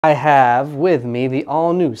I have with me the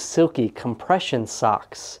all-new Silky compression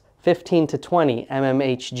socks, 15 to 20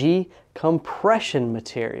 mmHg compression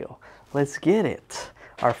material. Let's get it.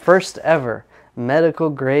 Our first ever medical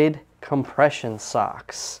grade compression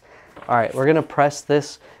socks. All right, we're gonna press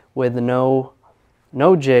this with no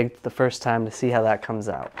jig the first time to see how that comes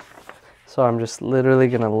out. So I'm just literally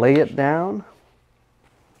gonna lay it down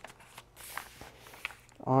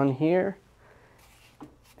on here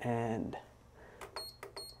and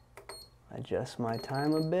adjust my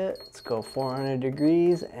time a bit. Let's go 400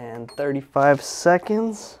 degrees and 35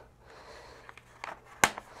 seconds.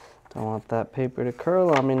 Don't want that paper to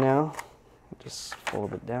curl on me now. Just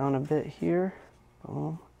fold it down a bit here.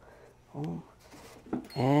 Boom, boom,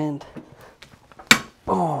 and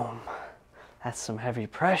boom. That's some heavy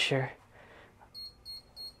pressure.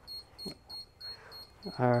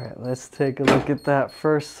 All right, let's take a look at that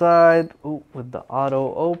first side. Ooh, with the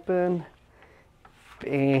auto open.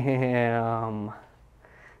 Bam!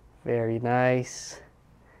 Very nice.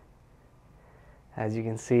 As you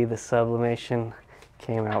can see, the sublimation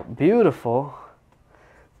came out beautiful.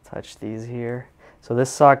 Touch these here. So this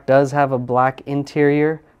sock does have a black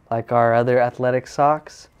interior like our other athletic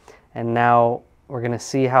socks. And now we're gonna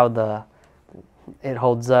see how it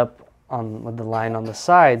holds up with the line on the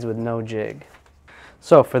sides with no jig.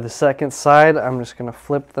 So for the second side, I'm just gonna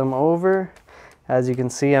flip them over. As you can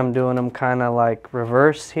see, I'm doing them kind of like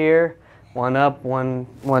reverse here. One up,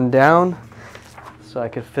 one down. So I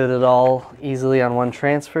could fit it all easily on one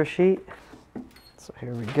transfer sheet. So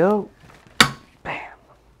here we go. Bam.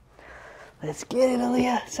 Let's get it,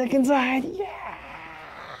 Aaliyah. Second side, yeah.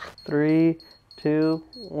 3, 2,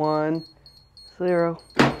 1, 0.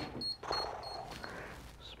 Smoky.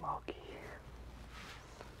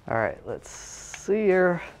 All right, let's see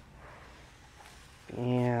here.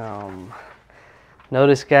 Bam.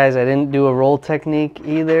 Notice, guys, I didn't do a roll technique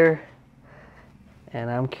either. And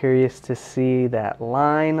I'm curious to see that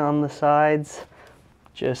line on the sides.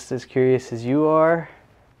 Just as curious as you are.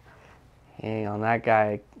 Hey, on that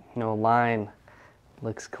guy, no line.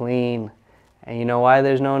 Looks clean. And you know why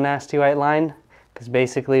there's no nasty white line? Because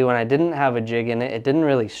basically when I didn't have a jig in it, it didn't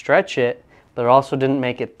really stretch it, but it also didn't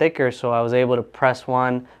make it thicker, so I was able to press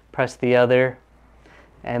one, press the other.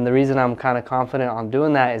 And the reason I'm kind of confident on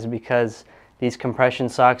doing that is because these compression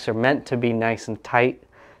socks are meant to be nice and tight.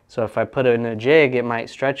 So if I put it in a jig, it might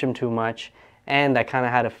stretch them too much. And I kind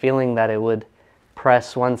of had a feeling that it would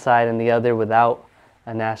press one side and the other without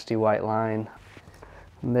a nasty white line.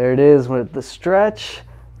 And there it is with the stretch.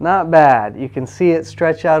 Not bad. You can see it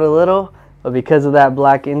stretch out a little, but because of that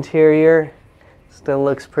black interior, still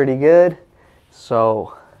looks pretty good.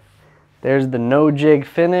 So there's the no jig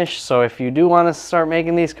finish. So if you do want to start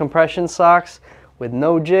making these compression socks with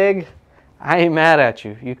no jig, I ain't mad at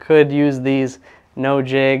you. You could use these no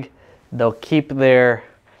jig. They'll keep their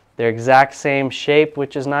exact same shape,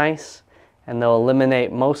 which is nice, and they'll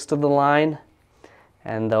eliminate most of the line,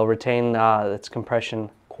 and they'll retain its compression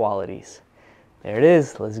qualities. There it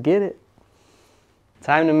is. Let's get it.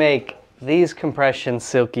 Time to make these compression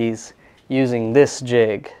silkies using this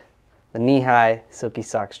jig, the knee-high Silky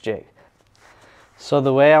Socks jig. So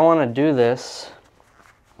the way I want to do this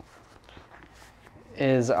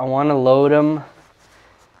is I want to load them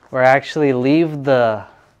or actually leave the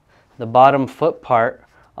bottom foot part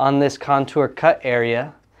on this contour cut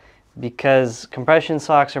area, because compression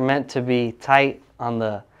socks are meant to be tight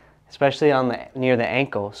especially near the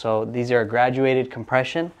ankle. So these are a graduated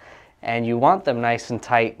compression and you want them nice and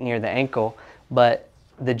tight near the ankle, but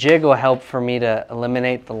the jig will help for me to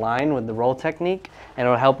eliminate the line with the roll technique, and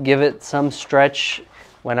it'll help give it some stretch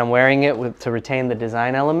when I'm wearing it to retain the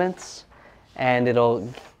design elements. And it'll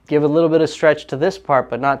give a little bit of stretch to this part,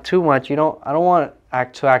 but not too much. I don't want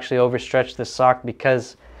to actually overstretch this sock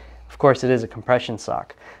because, of course, it is a compression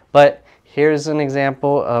sock. But here's an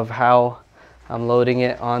example of how I'm loading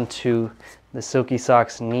it onto the Silky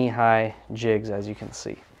Socks knee-high jigs, as you can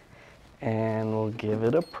see. And we'll give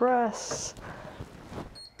it a press.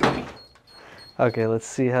 Okay, let's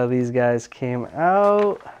see how these guys came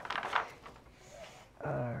out.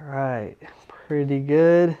 All right, pretty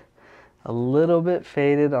good. A little bit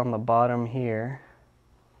faded on the bottom here.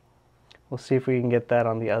 We'll see if we can get that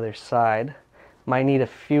on the other side. Might need a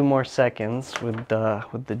few more seconds with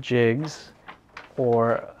the jigs,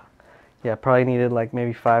 or yeah, probably needed like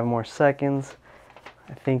maybe 5 more seconds.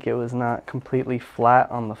 I think it was not completely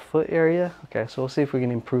flat on the foot area. Okay, so we'll see if we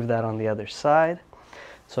can improve that on the other side.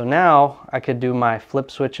 So now I could do my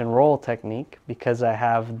flip, switch, and roll technique because I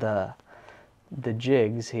have the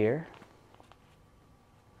jigs here.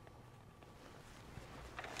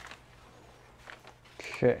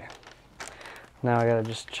 Okay, Now I gotta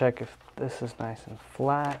just check if this is nice and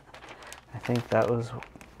flat. I think that was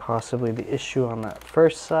possibly the issue on that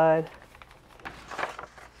first side.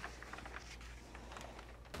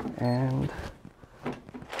 And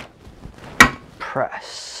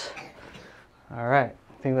press. All right,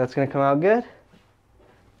 I think that's gonna come out good.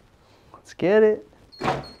 Let's get it.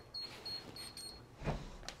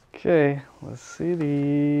 Okay, let's see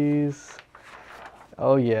these.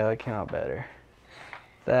 Oh yeah, that came out better.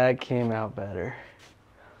 That came out better.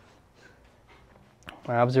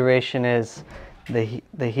 My observation is the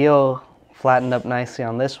heel flattened up nicely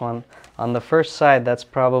on this one. On the first side, that's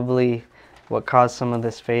probably what caused some of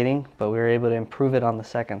this fading, but we were able to improve it on the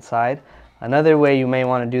second side. Another way you may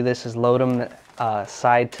want to do this is load them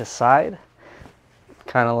side to side,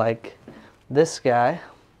 kind of like this guy.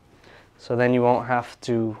 So then you won't have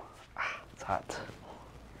to, it's hot.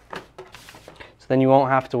 So then you won't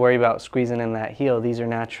have to worry about squeezing in that heel. These are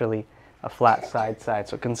naturally a flat side.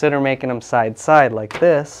 So consider making them side like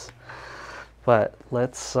this. But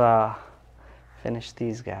let's finish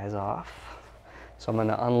these guys off. So I'm going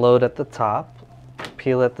to unload at the top,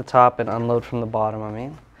 peel at the top, and unload from the bottom, I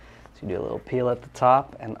mean. So you do a little peel at the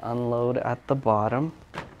top and unload at the bottom.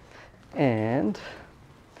 And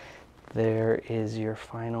there is your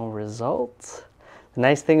final result. The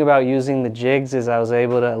nice thing about using the jigs is I was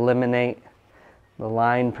able to eliminate the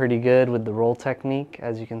line pretty good with the roll technique,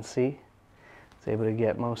 as you can see. I was able to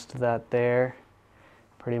get most of that there,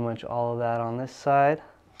 pretty much all of that on this side.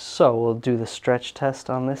 So we'll do the stretch test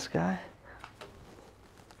on this guy.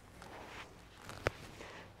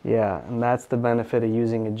 Yeah, and that's the benefit of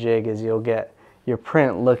using a jig, is you'll get your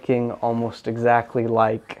print looking almost exactly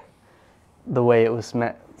like the way it was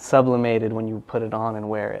sublimated when you put it on and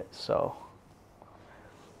wear it. So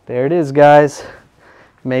there it is, guys,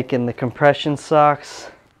 making the compression socks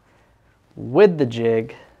with the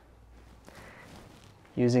jig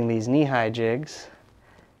using these knee-high jigs.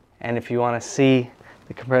 And if you want to see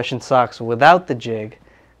the compression socks without the jig,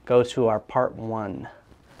 go to our part 1.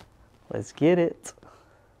 Let's get it.